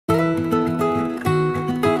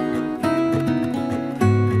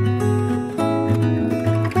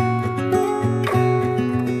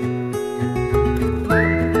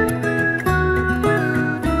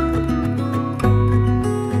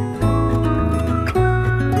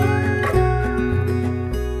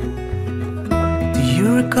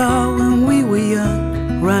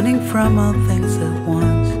from all things at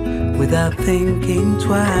once, without thinking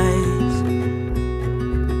twice.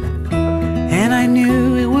 And I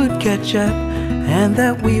knew it would catch up, and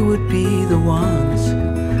that we would be the ones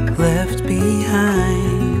left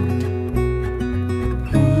behind.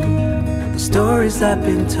 The stories I've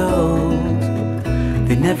been told,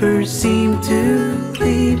 they never seem to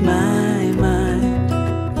leave my mind.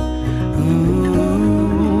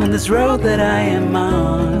 And this road that I am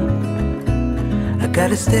on, I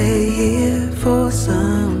gotta stay here for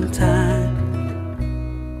some time.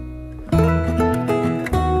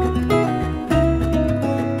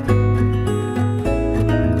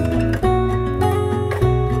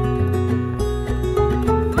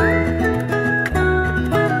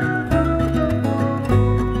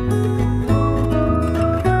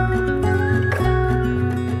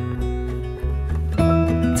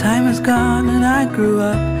 Time is gone and I grew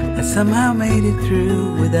up, I somehow made it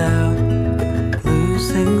through without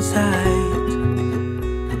losing sight.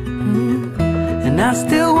 And I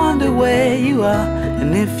still wonder where you are,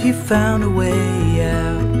 and if you found a way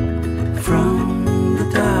out from the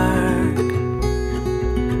dark.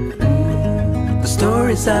 The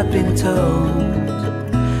stories I've been told,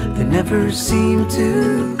 they never seem to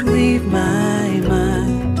leave my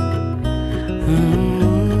mind.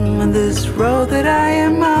 And this road that I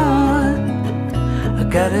am on, I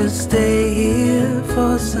gotta stay here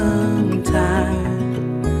for some time.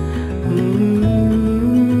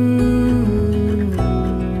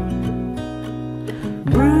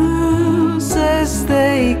 Bruises,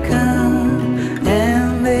 they come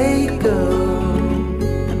and they go,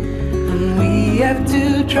 and we have to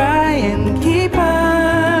try and keep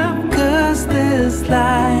up, 'cause this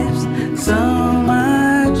life's so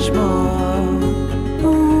much more.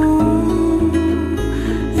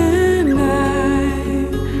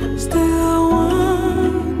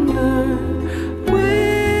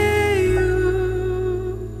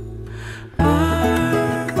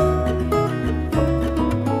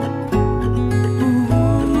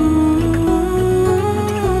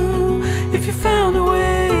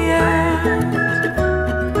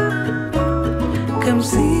 Come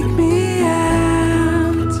seek me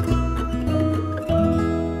out.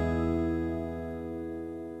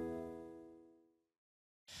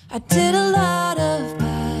 I did a lot of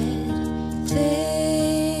bad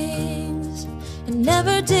things, and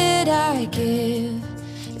never did I give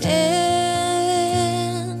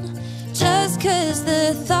in. Just 'cause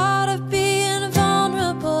the thought of being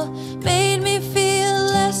vulnerable made me feel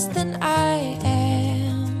less than I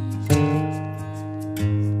am.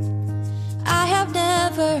 I have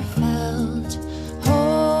never felt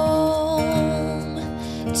home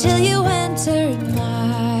till you entered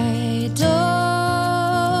my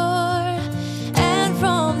door, and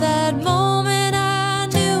from that moment I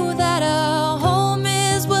knew that a home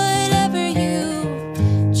is whatever you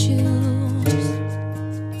choose.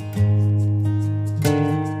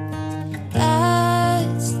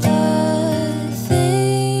 That's the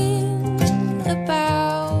thing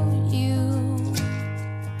about you.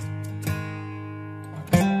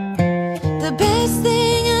 The best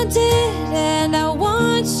thing I did, and I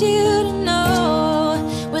want you to know,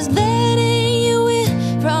 was letting you in.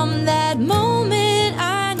 From that moment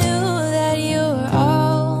I knew that you were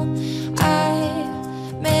all I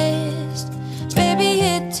missed. Baby,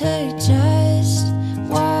 it took just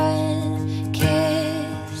one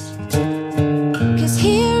kiss. 'Cause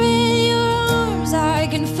here in your arms I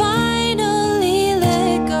can finally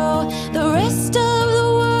let go. The rest of the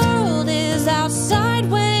world is outside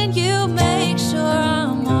when you make sure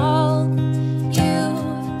I'm all you've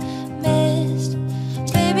missed.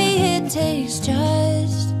 Baby, it takes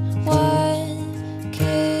just one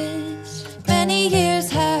kiss. Many years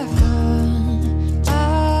have gone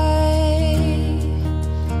by,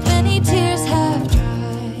 many tears have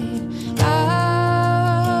dried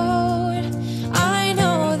out. I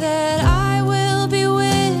know that I will be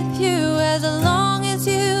with you as long as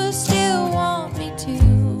you still want me to.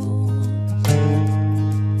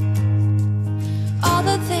 All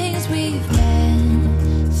the things we've been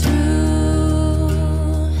through,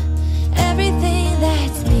 everything that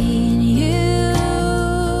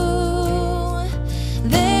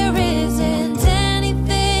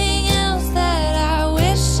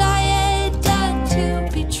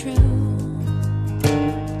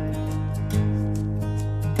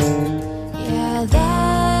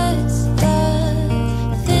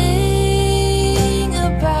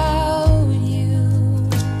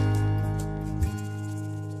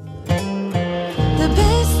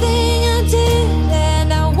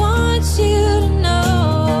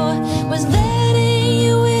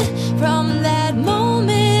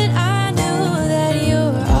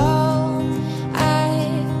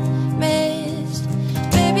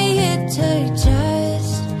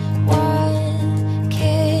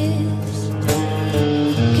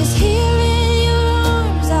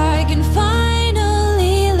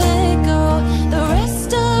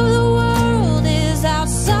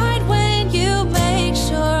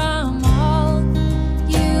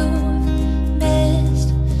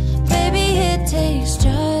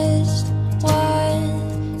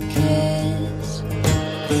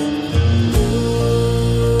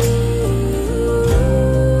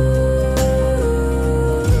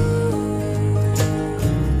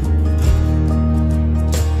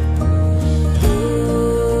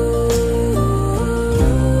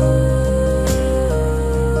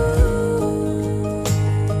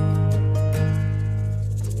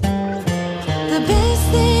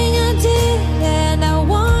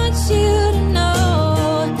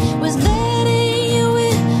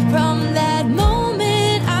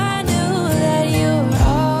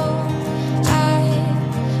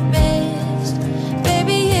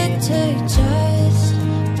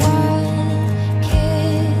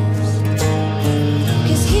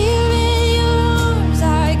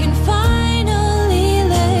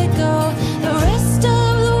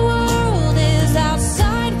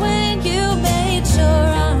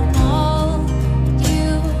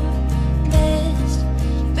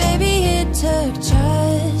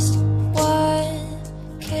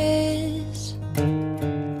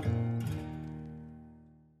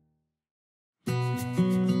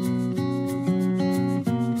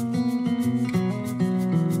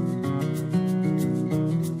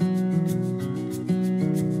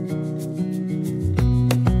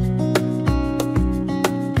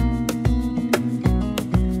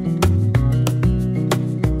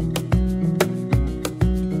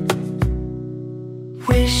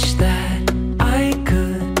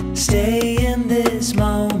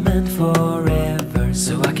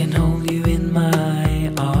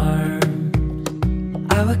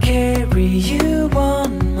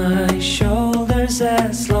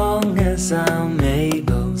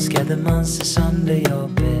the monsters under your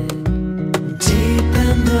bed. Deep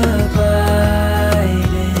and abiding,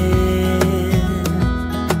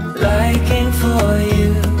 liking for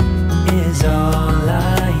you is all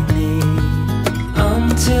I need.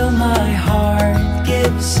 Until my heart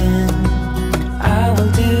gives in, I will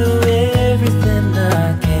do everything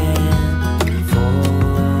I can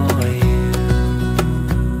for you.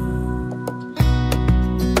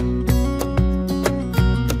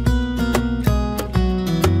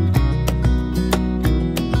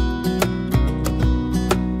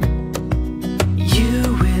 You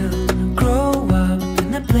will grow up in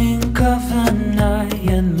the blink of an eye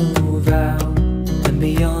and move out and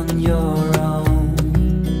be on your own.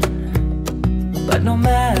 But no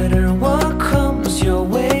matter what comes your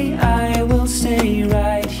way, I will stay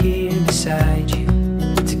right here beside you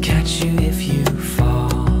to catch you if you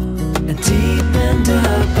fall. And deep and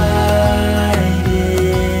abiding,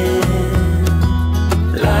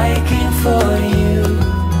 liking for you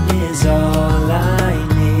is all I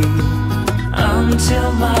need.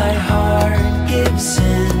 Until my heart gives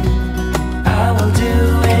in, I will do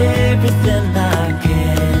everything I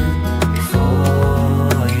can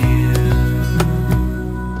for you.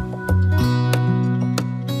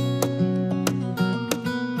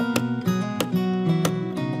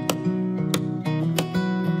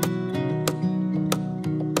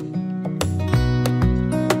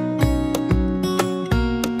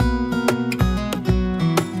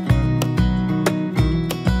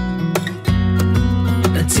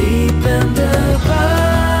 Deep and abiding,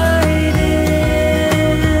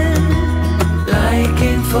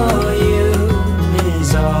 liking for you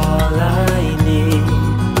is all I need.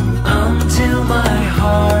 Until my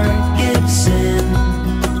heart gives in,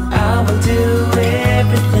 I will do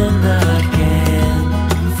everything I can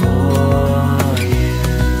for you.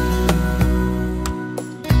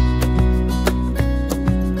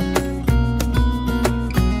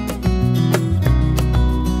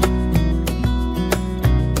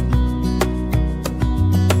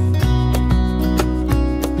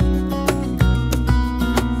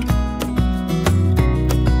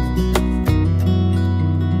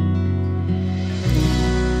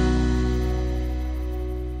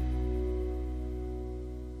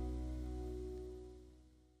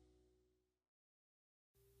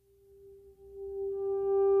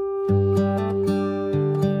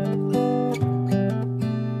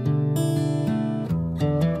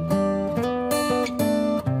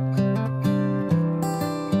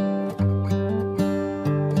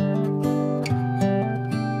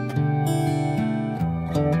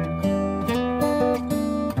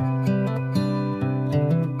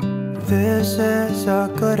 This is as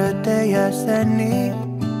good a day as any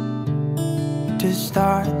to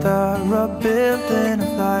start the rebuilding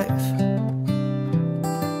of life.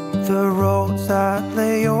 The roads that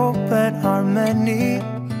lay open are many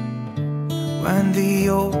when the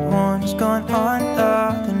old one's gone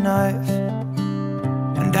under the knife.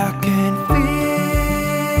 And I can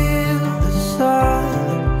feel the sun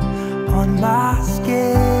on my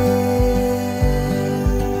skin,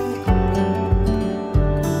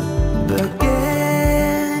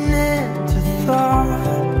 beginning to thaw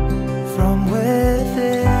from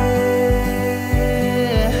within.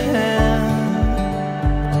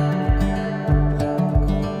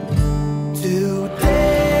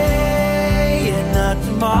 Today and not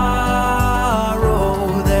tomorrow,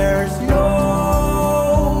 there's no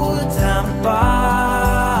time to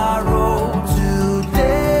borrow.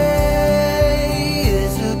 Today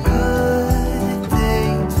is a good day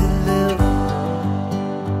to live.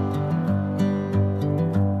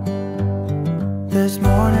 This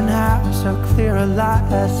morning has so clear a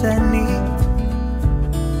light as any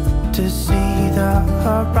to see the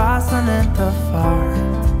horizon in the far.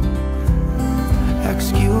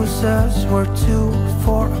 Excuses were 2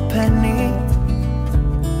 for a penny,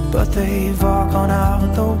 but they've all gone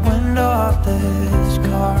out the window of this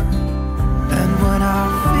car. And when I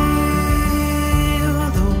feel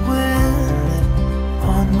the wind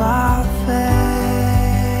on my face,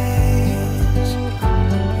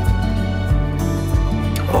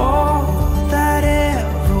 all that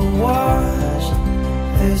ever was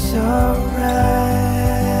is a wreck.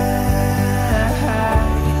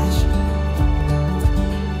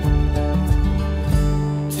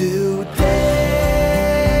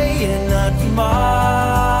 Today and not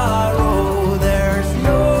tomorrow, there's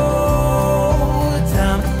no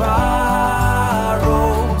time to borrow.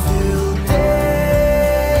 Today,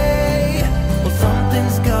 well,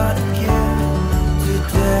 something's gotta give.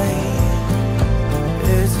 Today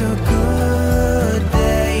is a good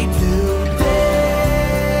day.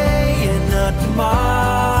 Today and not tomorrow.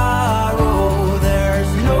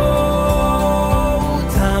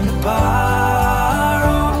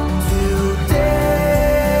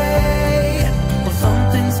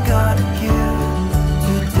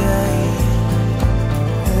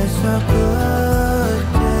 a good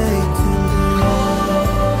day to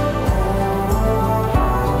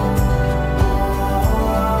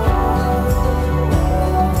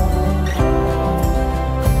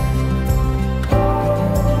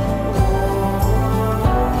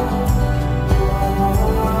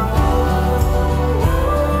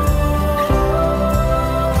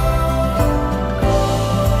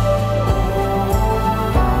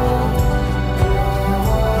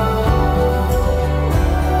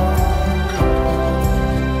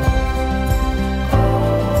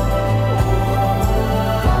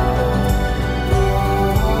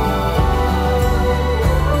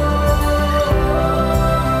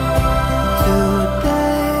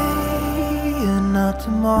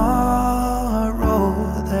tomorrow.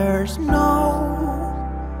 There's no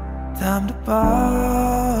time to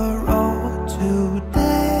borrow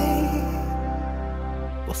today.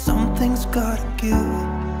 Well, something's gotta give.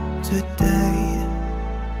 Today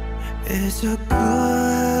is a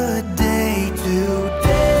good day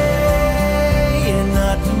today and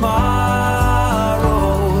not tomorrow.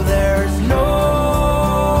 There's no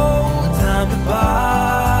time to borrow.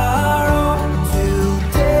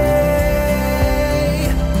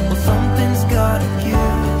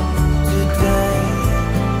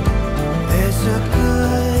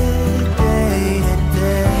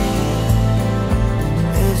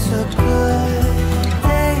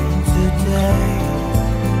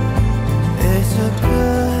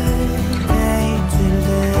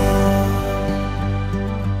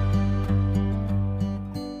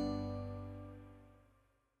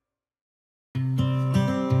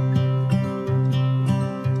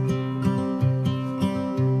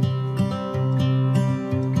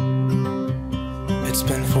 It's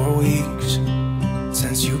been 4 weeks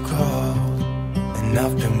since you called, and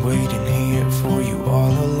I've been waiting here for you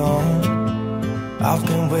all along. I've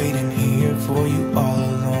been waiting here for you all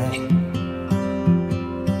along.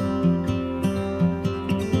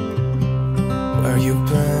 Where you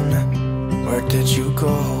been? Where did you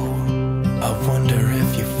go? I wonder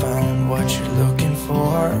if you found what you're looking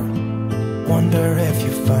for. Wonder if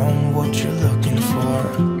you found what you're looking for.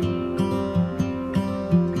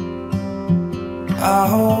 I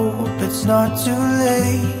hope it's not too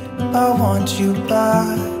late. I want you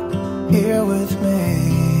back here with me.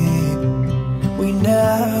 We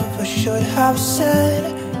never should have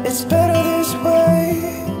said it's better this way.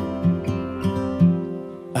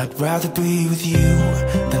 I'd rather be with you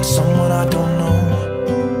than someone I don't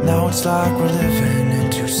know. Now it's like we're living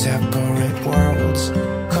in two separate worlds.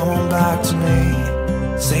 Come on back to me,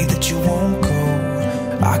 say that you won't go.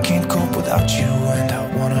 I can't cope without you and I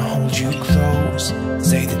wanna hold you close.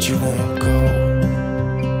 Say that you won't go.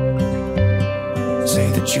 Say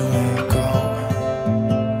that you won't go.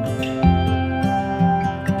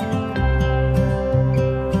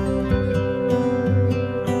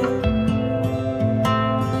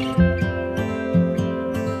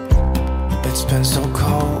 It's been so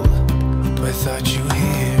cold without you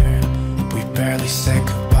here. We barely said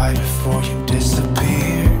goodbye before you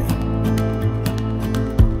disappeared.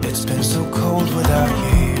 It's been so cold without you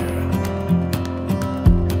here.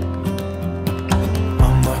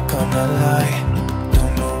 I'm not gonna lie,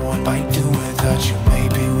 don't know what I'd do without you.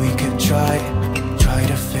 Maybe we could try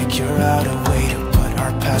to figure out a way to put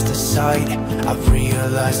our past aside. I've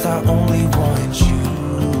realized I only want you.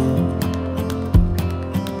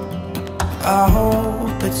 I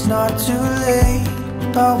hope it's not too late.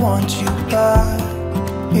 I want you back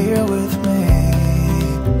here with me.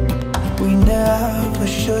 We never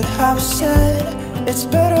should have said it's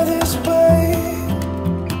better this way.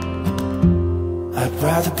 I'd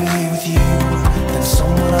rather be with you than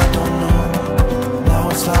someone I don't know. Now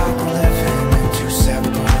it's like we're living in two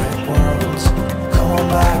separate worlds. Come on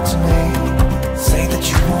back to me, say that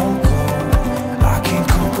you won't go. I can't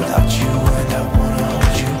cope without you and I wanna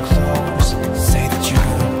hold you close. Say that you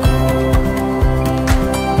won't go.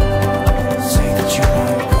 Say that you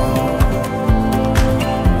won't go.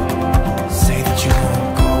 Say that you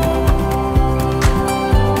won't go.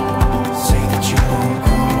 Say that you won't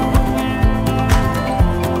go.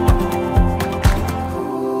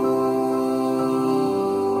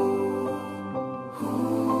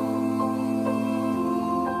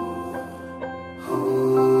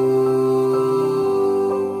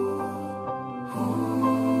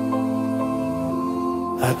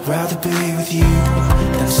 I'd rather be with you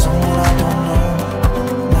than someone I don't know.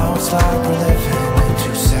 Now it's like we're living in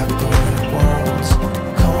two separate worlds.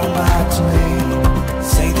 Come on back to me,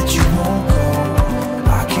 say that you won't go.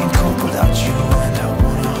 I can't cope without you and I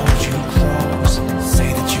wanna hold you close. Say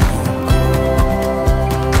that you won't go.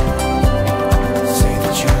 Say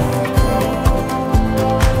that you won't go.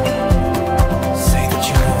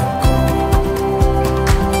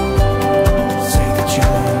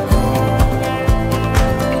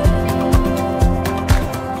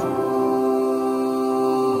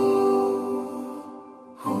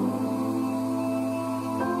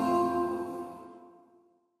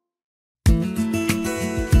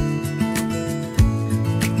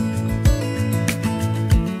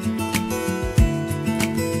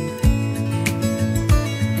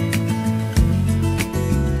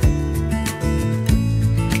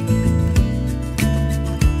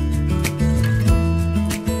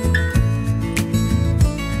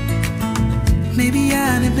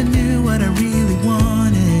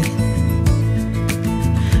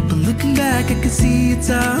 like I can see it's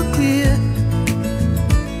all clear.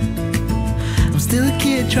 I'm still a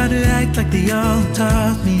kid trying to act like they all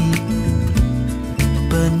taught me,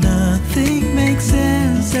 but nothing makes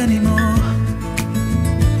sense anymore.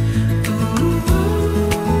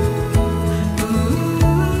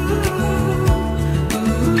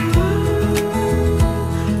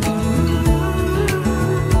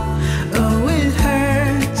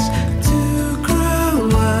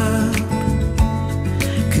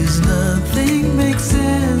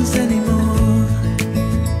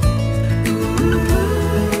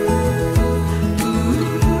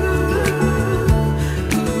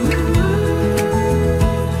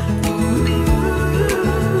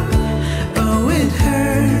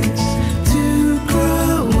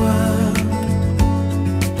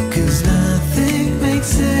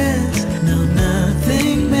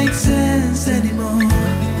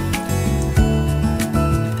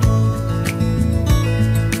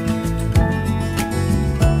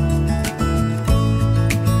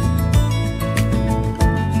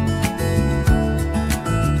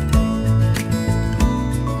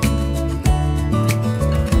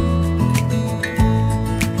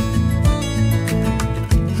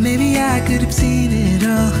 Maybe I could have seen it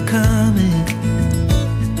all coming,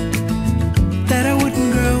 that I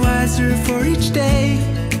wouldn't grow wiser for each day.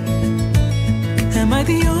 Am I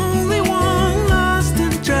the only one lost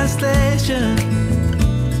in translation,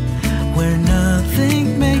 where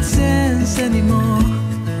nothing makes sense anymore?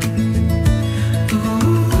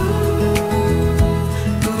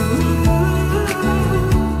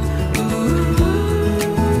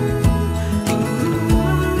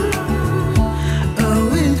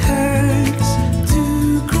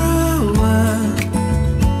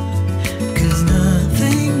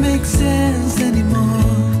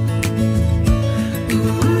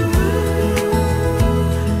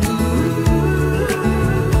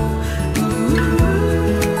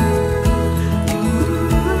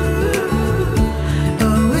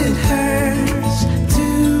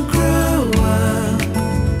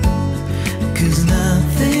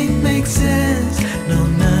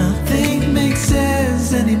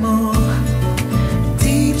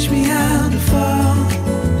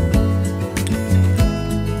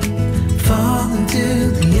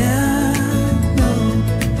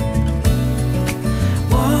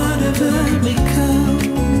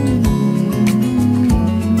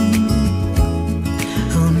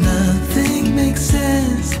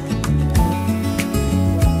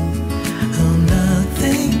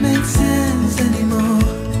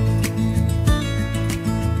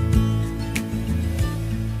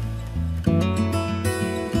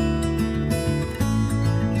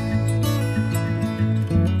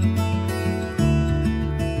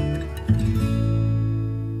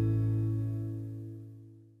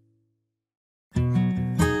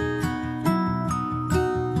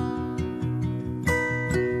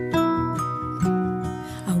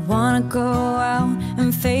 Go out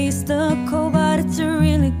and face the cold, but it's a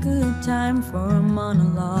really good time for a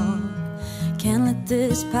monologue. Can't let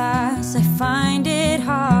this pass, I find it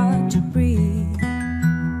hard to breathe.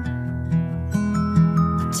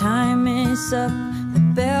 Time is up, the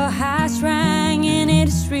bell has rang, and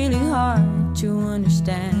it's really hard to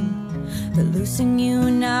understand that losing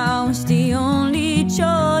you now is the only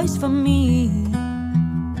choice for me.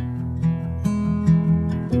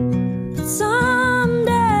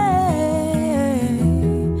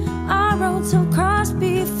 Have crossed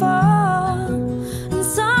before, and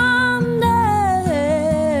someday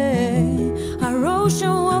our ocean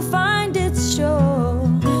will find its shore.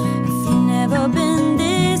 If you've never been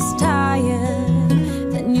this tired,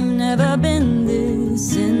 then you've never been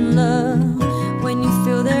this in love. When you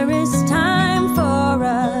feel there is time for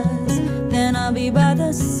us, then I'll be by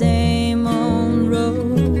the same old road.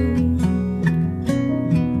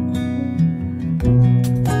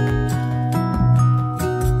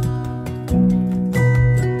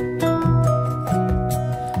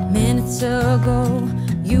 Ago,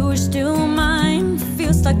 you were still mine.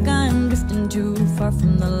 Feels like I'm drifting too far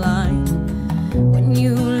from the line. When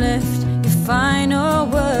you left, your final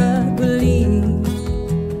word will leave.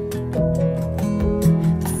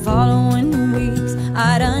 The following weeks,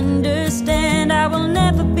 I'd understand I will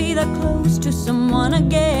never be that close to someone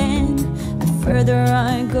again. The further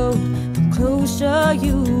I go, the closer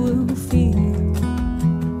you will feel.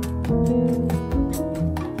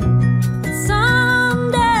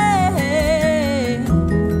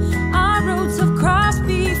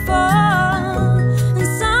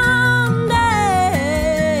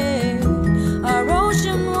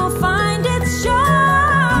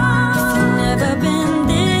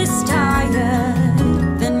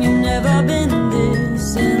 Been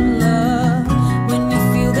this in love.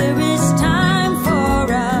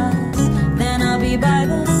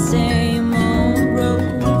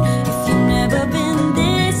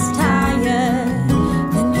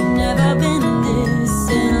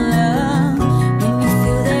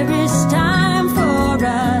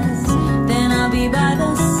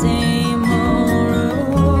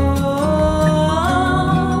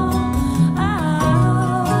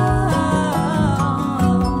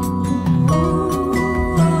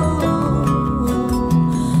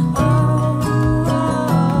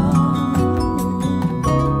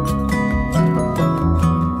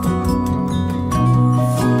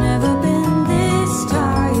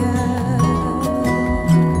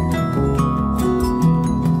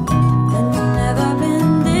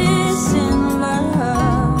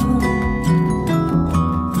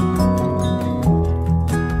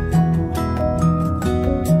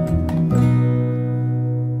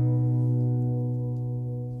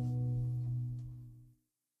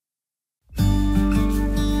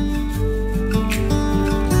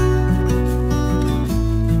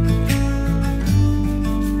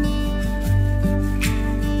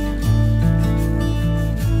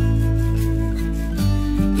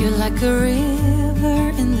 You're like a river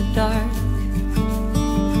in the dark.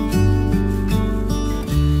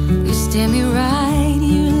 You steer me right,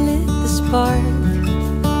 you lit the spark.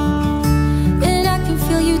 And I can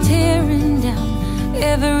feel you tearing down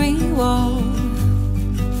every wall.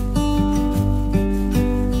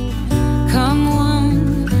 Come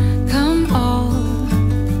one, come all.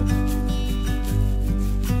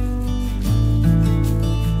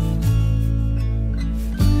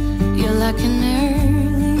 You're like an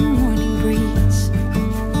early morning breeze.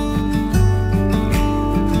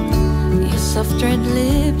 Your soft red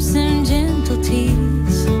lips and gentle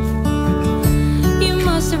tease. You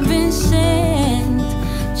must have been sent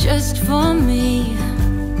just for me.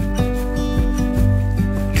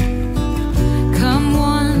 Come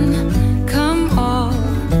one, come all.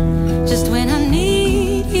 Just when I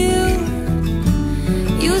need you,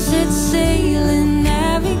 you set sail and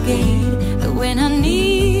navigate. But when I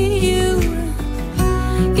need you,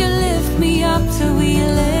 you lift me up till we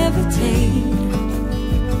levitate.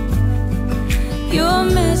 You're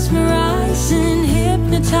mesmerizing,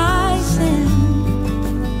 hypnotizing.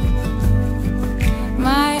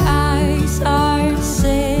 My eyes are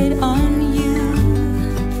set on you.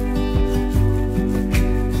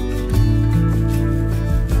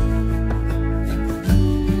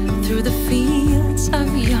 Through the fields of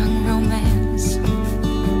young romance,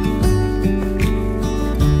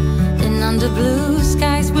 and under blue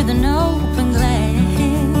skies with an open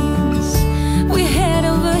glance, we head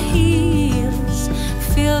over heels,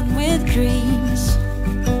 filled with dreams.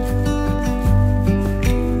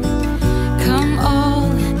 Come all,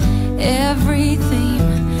 everything.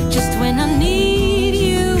 Just when I need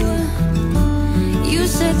you, you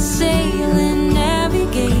set sail and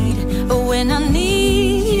navigate. But when I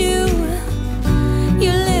need you,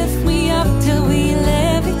 you lift me up till we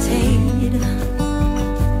levitate.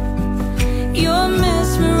 You're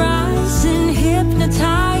mesmerizing,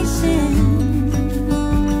 hypnotizing.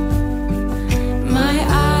 My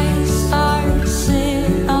eyes are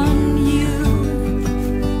set on you.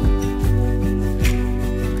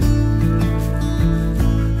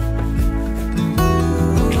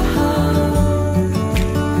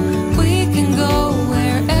 We can go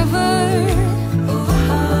wherever.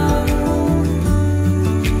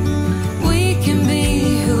 We can be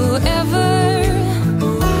whoever.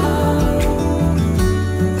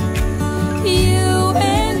 You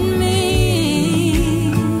and me.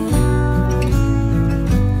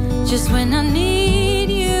 Just when I need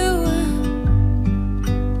you,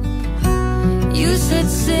 you set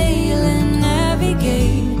sail and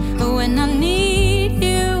navigate. But when I need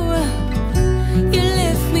you, you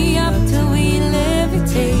lift me up till we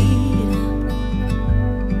levitate.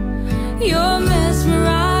 You're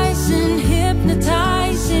mesmerizing,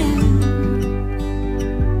 hypnotizing.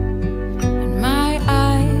 And my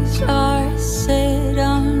eyes are set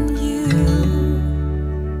on you.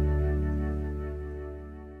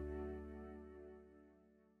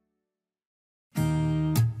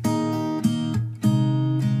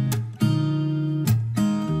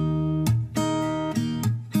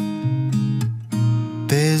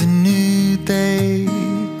 There's a new day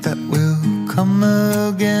that will come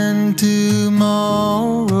again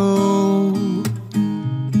tomorrow.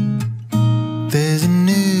 There's a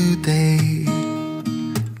new day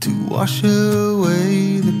to wash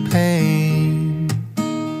away the pain.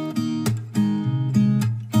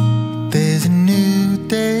 There's a new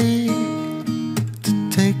day to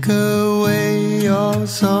take away your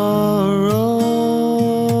sorrow.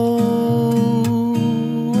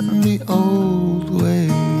 And the old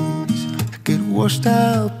ways get washed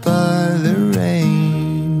out by the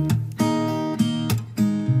rain.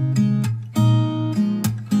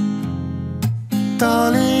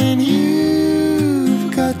 Darling,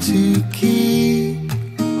 you've got to keep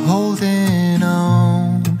holding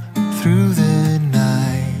on through the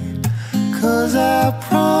night, 'cause I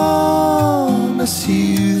promise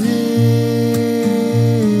you this: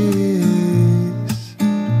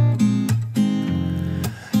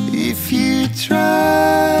 if you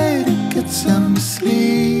try to get some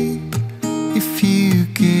sleep, if you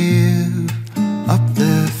give up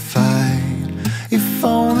the fight, if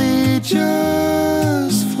only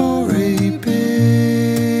just for a bit,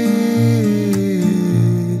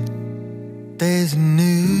 there's a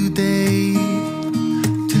new day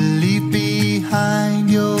to leave behind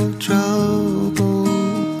your troubles.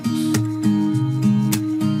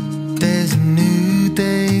 There's a new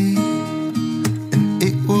day, and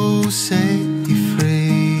it will set you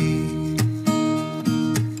free.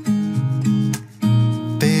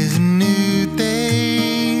 There's a new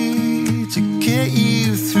day to get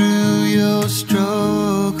you through your struggles.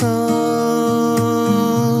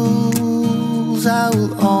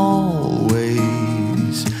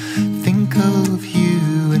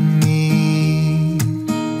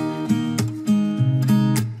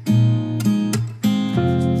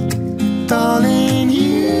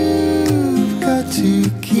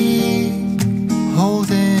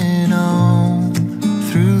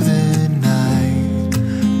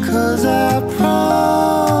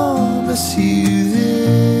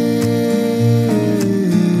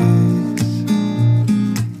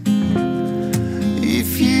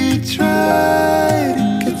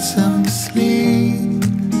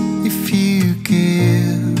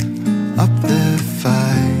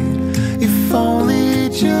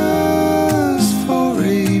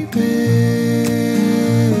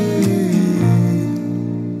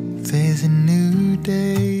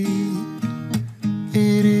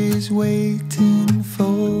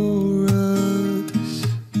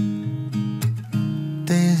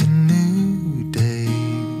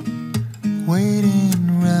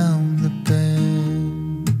 waiting round the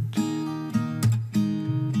bend.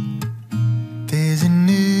 There's a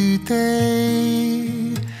new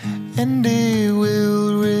day, and it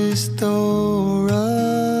will restore us.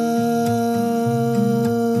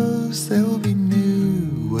 There will be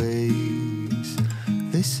new ways.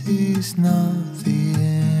 This is not the end.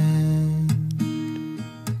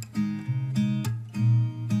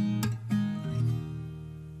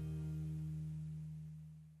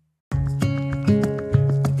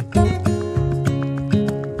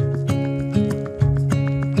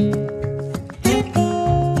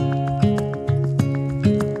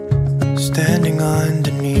 Standing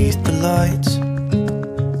underneath the lights,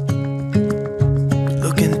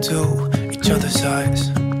 look into each other's eyes.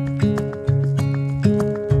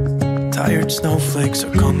 Tired snowflakes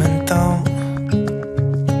are coming down,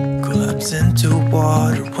 collapse into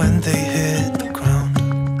water when they hit the ground.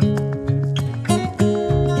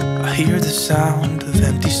 I hear the sound of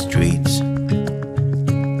empty streets, and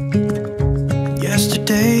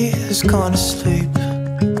yesterday has gone to sleep.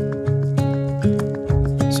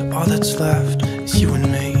 All that's left is you and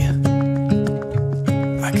me.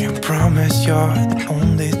 I can't promise you're the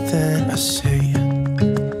only thing I see.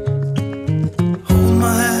 Hold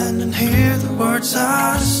my hand and hear the words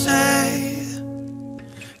I say.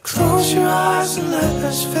 Close your eyes and let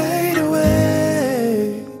us fade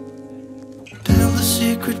away. Build a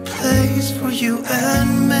secret place for you and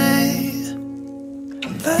me,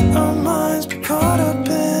 and let our minds be caught up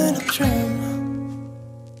in a dream.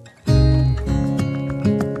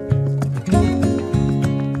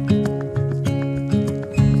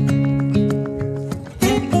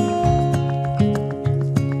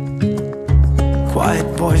 Quiet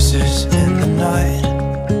voices in the night,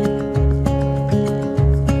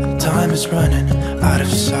 time is running out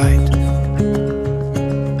of sight.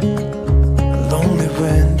 A lonely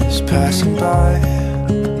wind is passing by,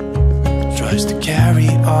 tries to carry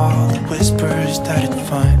all the whispers that it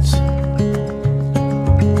finds.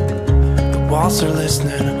 The walls are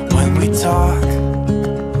listening when we talk,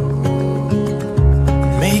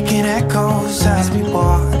 making echoes as we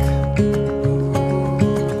walk.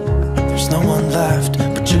 No one left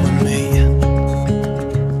but you and me.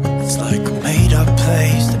 It's like a made-up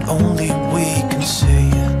place that only we can see.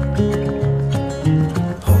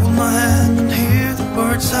 Hold my hand and hear the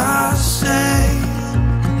words I say.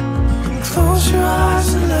 Close your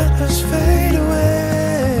eyes and let us fade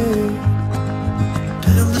away.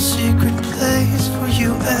 Build a secret place for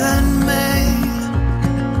you and me.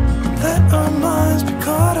 Let our minds be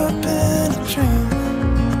caught up in a dream.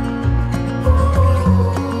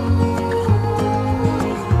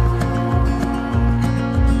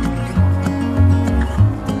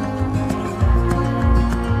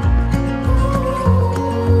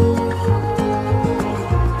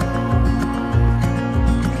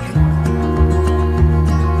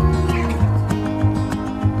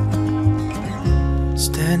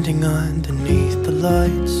 Standing underneath the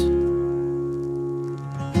lights,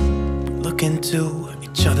 look into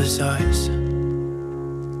each other's eyes.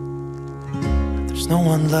 There's no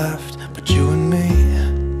one left but you and me.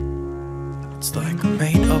 It's like a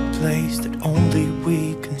made-up place that only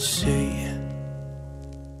we can see.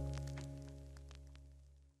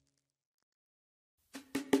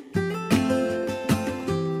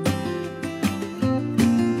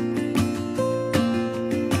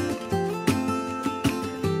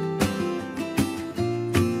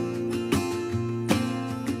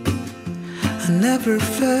 I never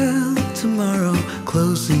felt tomorrow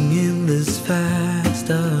closing in this fast.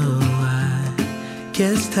 Oh, I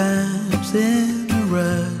guess time's in a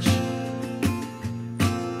rush.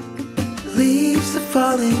 Leaves are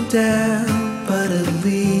falling down, but at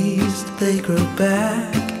least they grow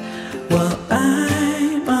back, while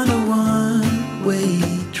I'm on a one-way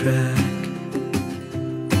track.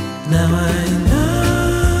 Now I know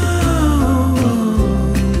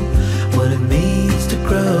what it means to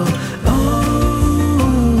grow.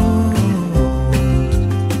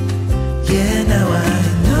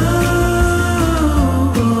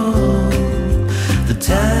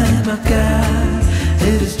 I've got,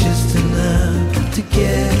 it is just enough to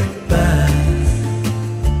get by.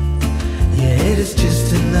 Yeah, it is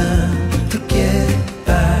just enough to get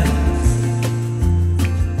by.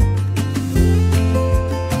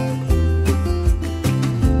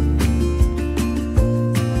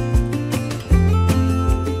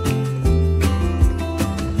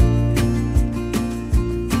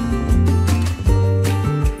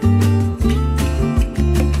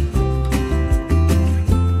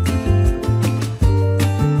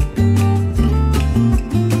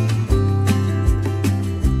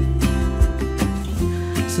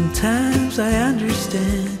 Sometimes I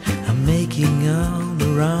understand I'm making all the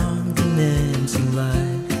wrong demands in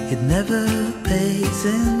life. It never pays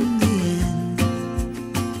in the end,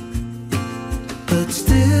 but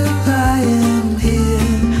still I am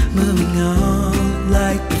here, moving on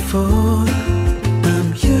like before.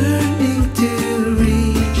 I'm yearning to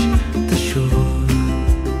reach the shore.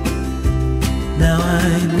 Now I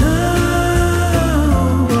know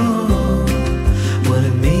what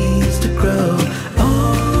it means to grow.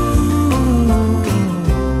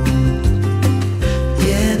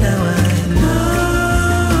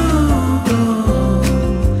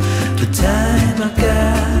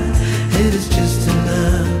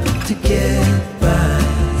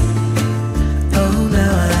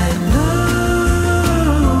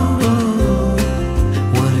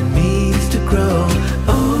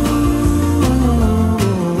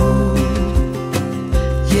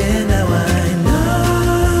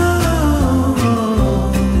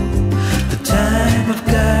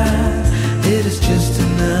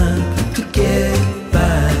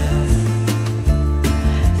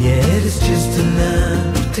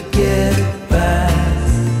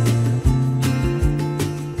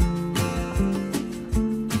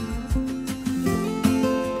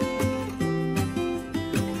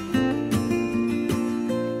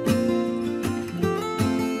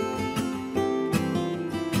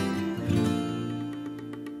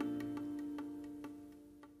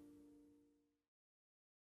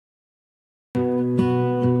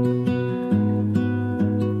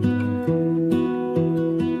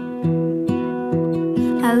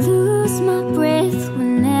 I lose my breath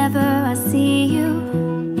whenever I see you.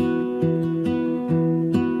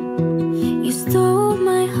 You stole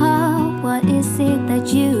my heart, what is it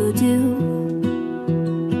that you do?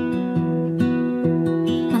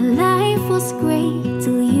 My life was great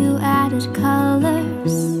till you added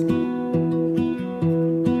colors.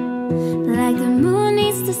 Like the moon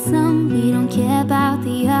needs the sun, we don't care about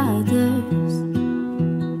the others.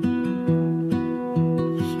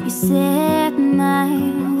 You set my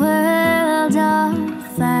world on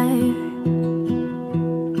fire.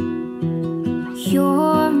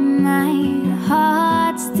 You're my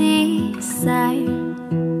heart's desire.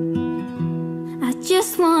 I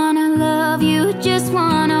just wanna love you, just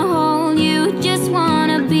wanna hold you, just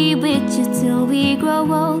wanna be with you till we grow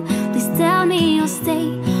old. Please tell me you'll stay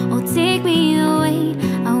or take me away.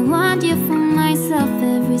 I want you for myself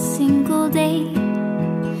every single day.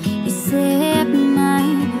 You set my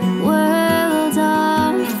world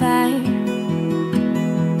on fire.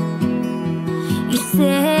 You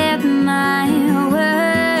set my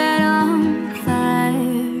world on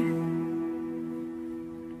fire.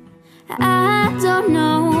 I don't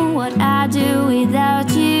know what I'd do without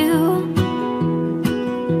you.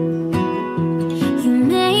 You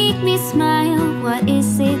make me smile, what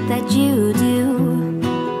is it that you do?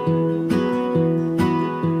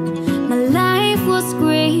 My life was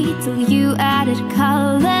great till you added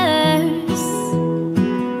colors.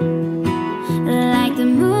 Like the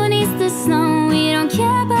moon is the sun, we don't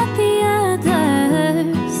care about the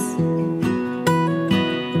others.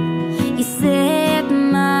 You set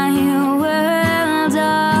my world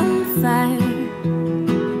on fire.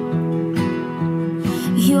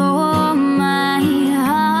 You're my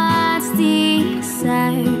heart's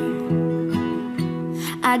desire.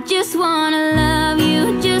 I just wanna love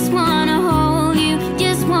you, just wanna hold you,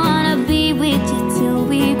 just wanna be with you till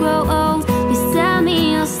we grow old. Please tell me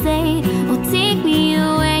you'll stay or take me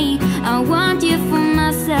away. I want you for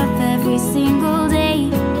myself every single day.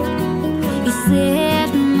 You set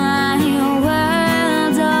my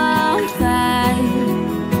world on fire.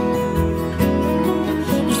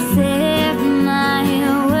 You set my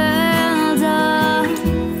world on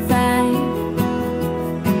fire.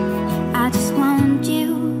 I just want you,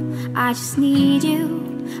 I just need you.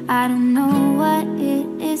 I don't know what it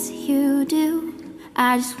is you do.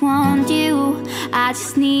 I just want you, I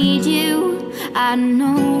just need you. I don't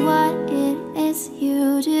know what it is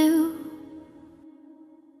you do.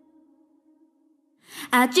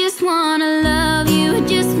 I just wanna love you,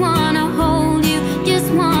 just wanna hold you, just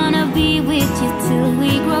wanna be with you till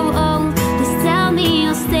we grow old. Please tell me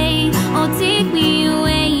you'll stay or take me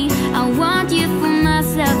away. I want you for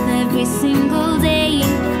myself every single day.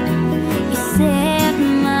 You set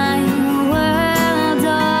my world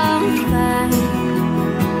on fire.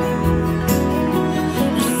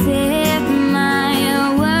 You set my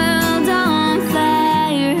world on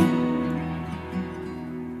fire.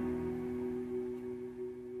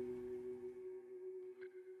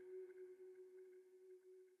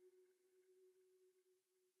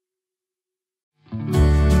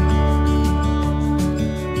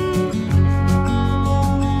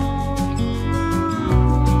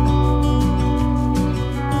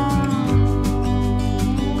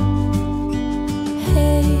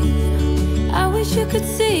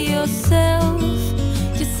 yourself.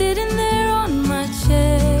 You're sitting there on my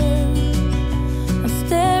chair. I'm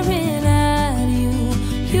staring at you.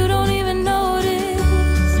 You don't even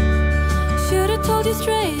notice. Should've told you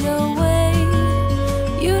straight away.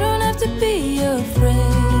 You don't have to be afraid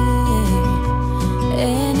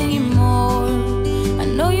anymore. I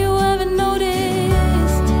know you haven't noticed.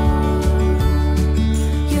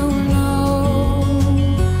 You know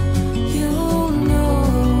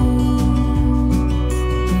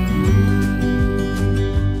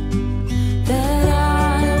that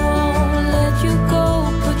I won't let you go.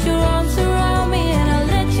 Put your arms around me and I'll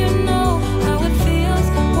let you know how it feels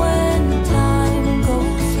when time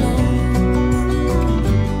goes slow.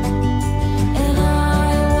 And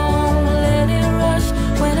I won't let it rush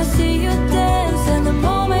when I see you dance, and the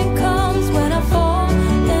moment comes when I fall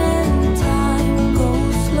and time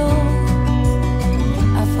goes slow.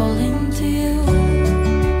 I fall into you.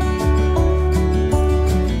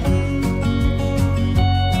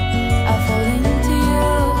 I fall into you.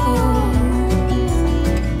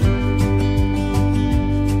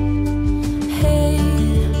 Hey,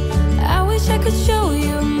 I wish I could show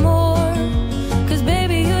you more, 'cause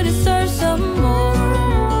baby you deserve some more.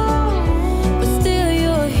 But still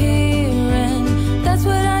you're here and that's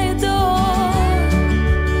what I adore.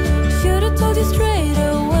 Should've told you straight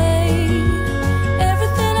away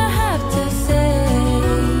everything I have to say.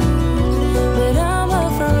 But I'm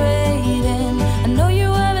afraid and I know you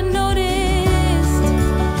haven't noticed.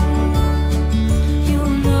 You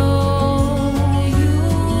know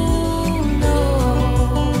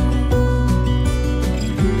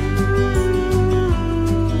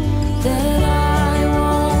that I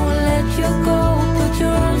won't let you go. Put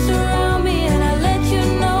your arms around me and I'll let you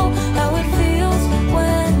know how it feels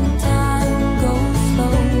when time goes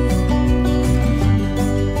slow.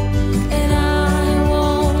 And I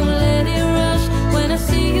won't let it rush when I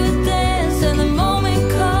see you dance, and the moment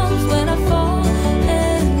comes when I fall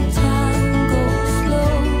and time goes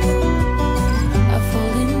slow. I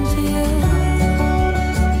fall into you.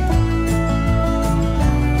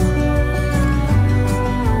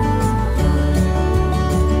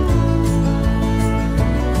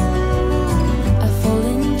 I fall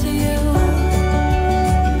into you.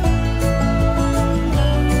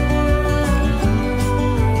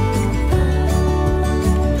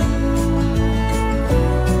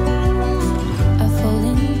 I fall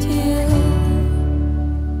into you.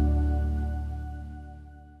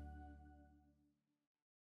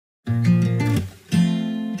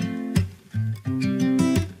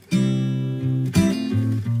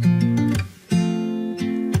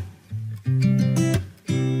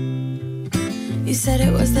 You said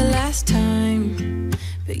it was the last time,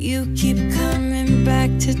 but you keep coming back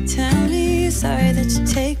to tell me you're sorry that you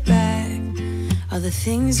take back all the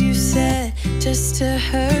things you said just to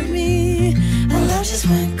hurt me. Our love just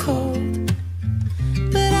went cold,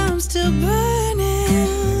 but I'm still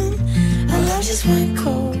burning. Our love just went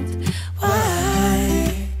cold.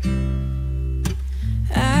 Why?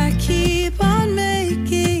 I keep on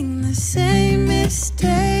making the same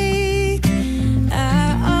mistake. I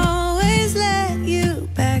always let you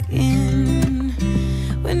back in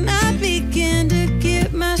when I begin to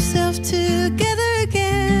get myself together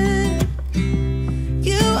again.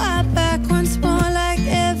 You are back once more like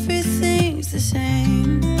everything's the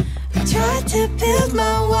same. I tried to build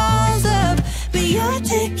my walls up, but you're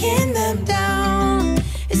taking them down.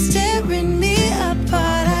 It's tearing me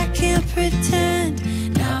apart, I can't pretend.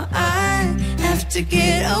 Now I have to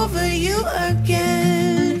get over you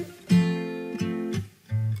again.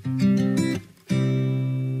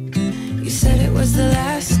 You said it was the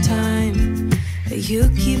last time, but you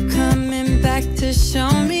keep coming back to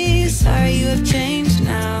show me you're sorry you have changed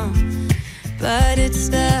now. But it's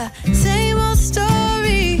the same old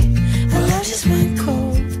story. Our love just went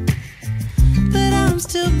cold, but I'm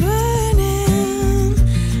still burning.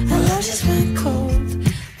 Our love just went cold.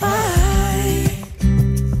 Why?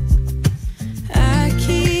 I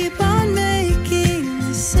keep on making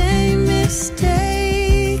the same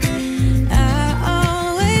mistake. I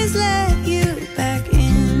always let you back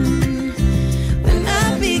in when I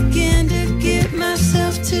begin to get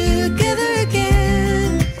myself together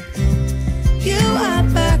again. You are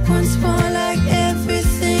back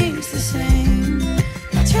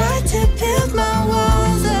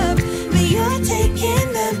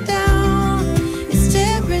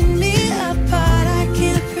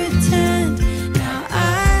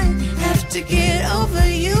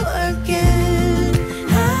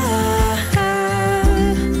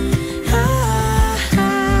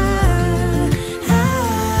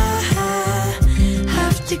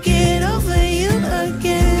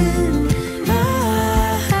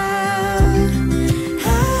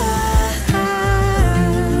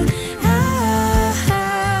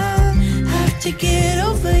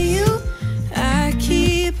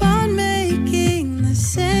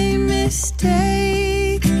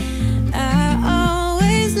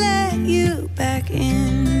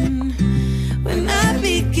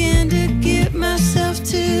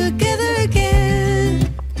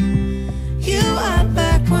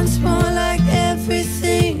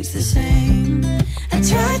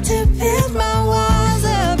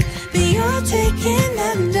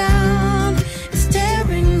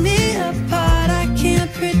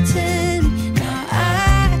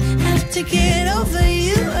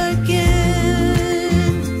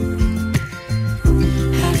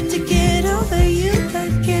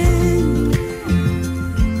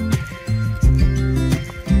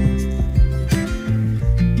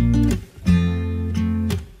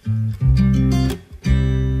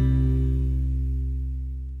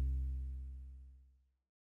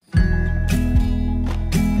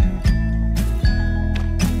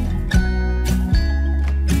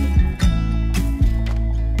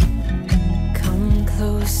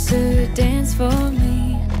for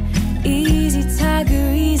me. Easy,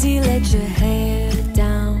 tiger, easy, let your hair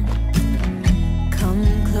down. Come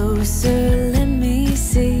closer, let me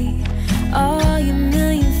see all your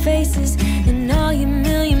million faces and all your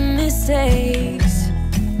million mistakes.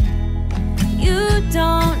 You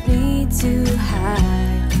don't need to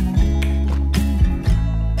hide.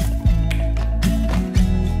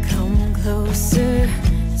 Come closer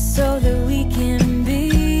so that we can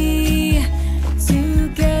be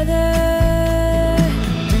together.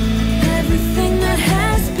 Everything that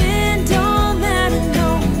has been don't matter no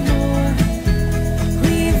more.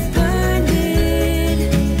 We've burned it.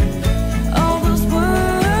 All those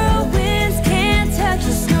whirlwinds can't touch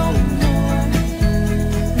us no more.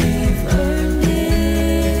 We've earned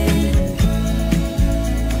it.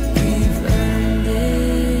 We've earned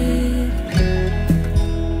it.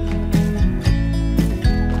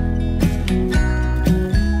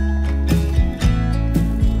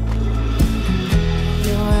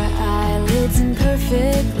 Your eyelids and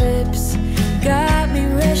perfect lips got me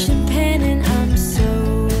rushing, panting. I'm so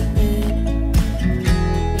lit,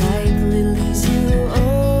 like lilies you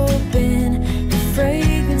open. The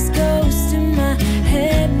fragrance goes to my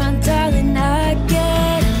head, my darling. I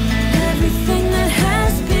get everything that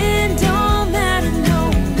has been don't matter no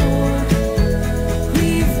more.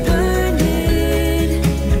 We've burned it.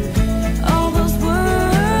 All those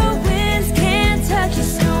whirlwinds can't touch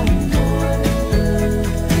us no more.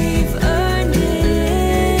 We've earned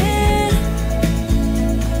it.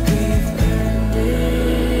 We've earned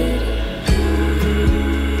it.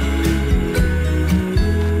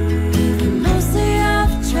 We've been mostly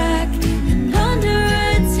off track and under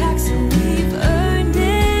attack, so we've earned it.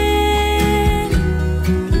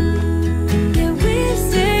 Yeah, we've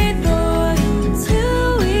stayed loyal to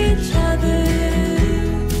each other.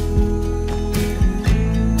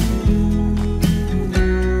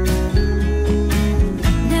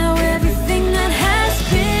 Now everything that has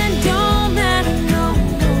been don't matter no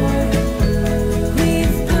more.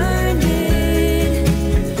 We've burned it.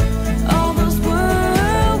 All those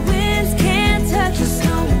whirlwinds can't touch us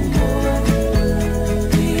no more.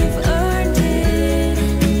 We've earned it.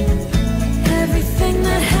 Everything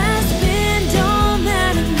that has been don't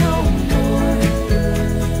matter no more.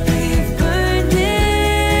 We've burned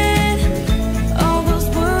it. All those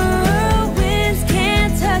whirlwinds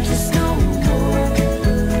can't touch us no more.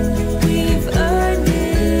 We've earned it.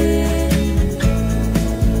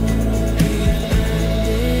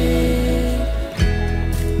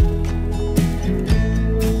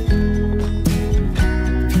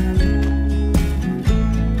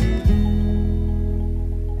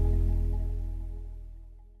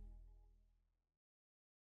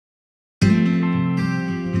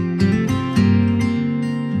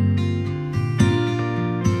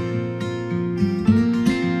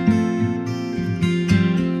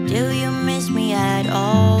 Do you miss me at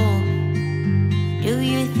all? Do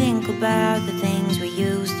you think about the things we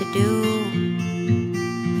used to do?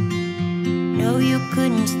 No, you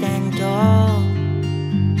couldn't stand tall.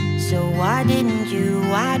 So why didn't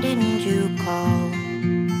you call?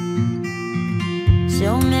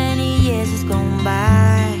 So many years has gone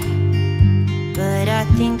by, but I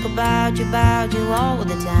think about you all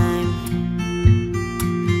the time.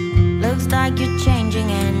 Looks like you're changing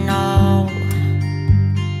and all,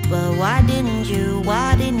 but why didn't you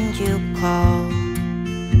call?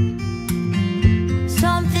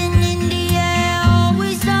 Something in the air,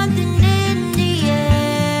 always something in the air.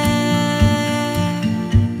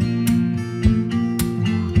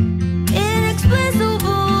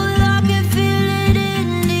 Inexplicable, I can feel it in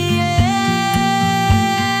the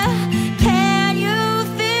air. Can you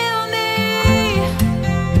feel me?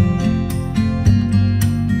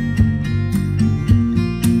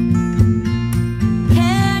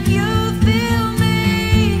 Can you feel me?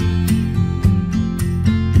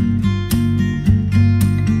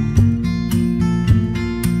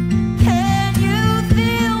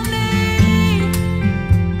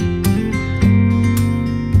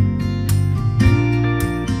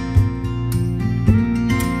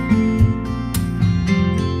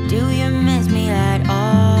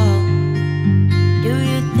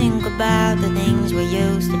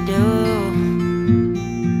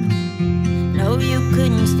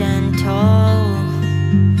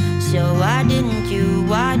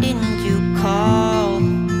 why didn't you call?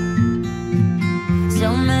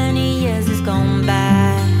 So many years has gone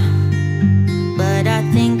by, but I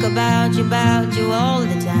think about you all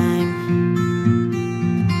the time.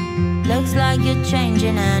 Looks like you're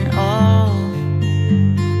changing and all,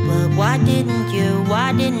 but why didn't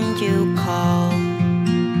you call?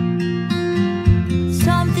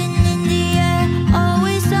 Something in the air,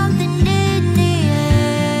 always something in the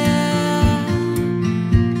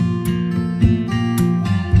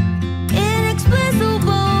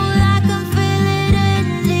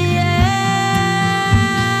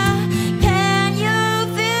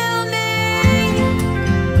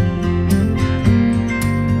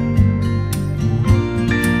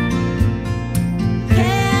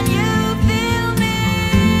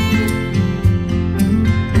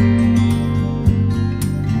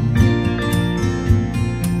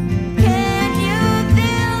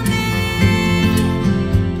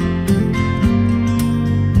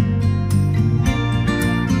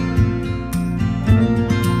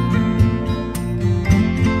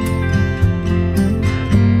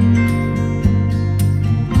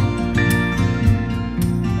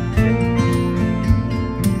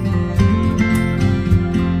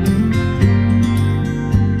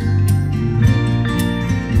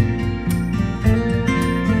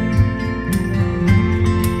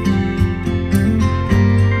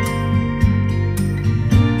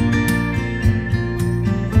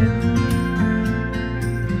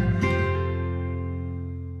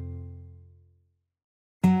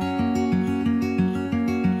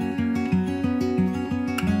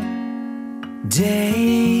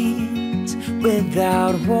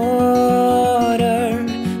without water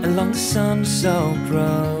along the sun-soaked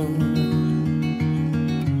road.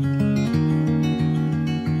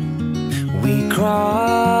 We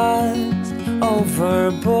crossed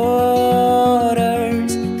over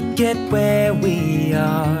borders to get where we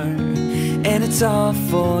are, and it's all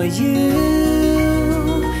for you.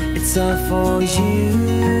 It's all for you.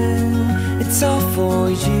 It's all for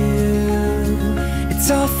you.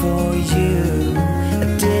 It's all for you. I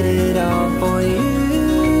did it all for you.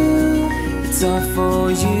 It's all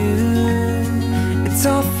for you. It's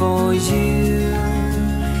all for you.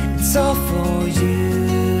 It's all for you.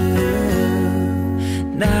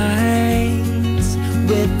 Nights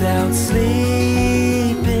without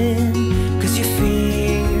sleeping 'cause you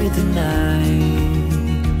fear the night,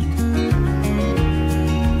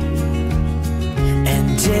 and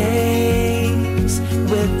days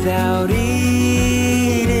without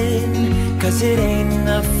eating 'cause it ain't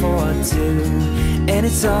enough for two. And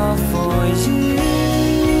it's all for you.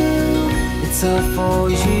 It's all for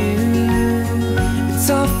you. It's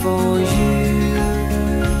all for you.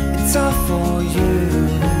 It's all for you.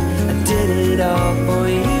 I did it all for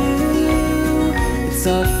you. It's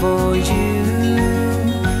all for you.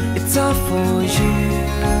 It's all for you.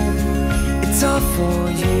 It's all for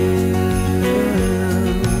you.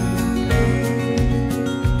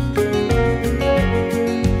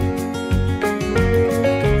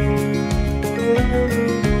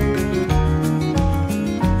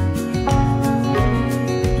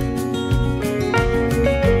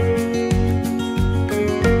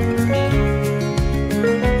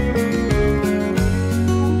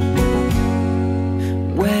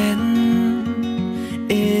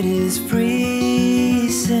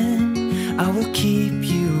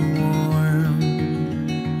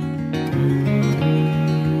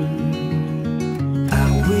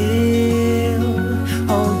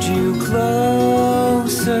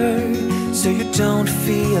 So you don't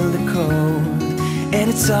feel the cold, and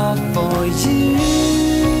it's all for you.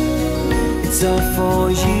 It's all for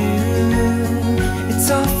you. It's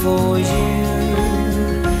all for you.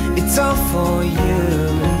 It's all for you.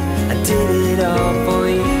 I did it all for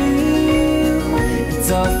you. It's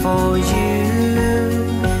all for you.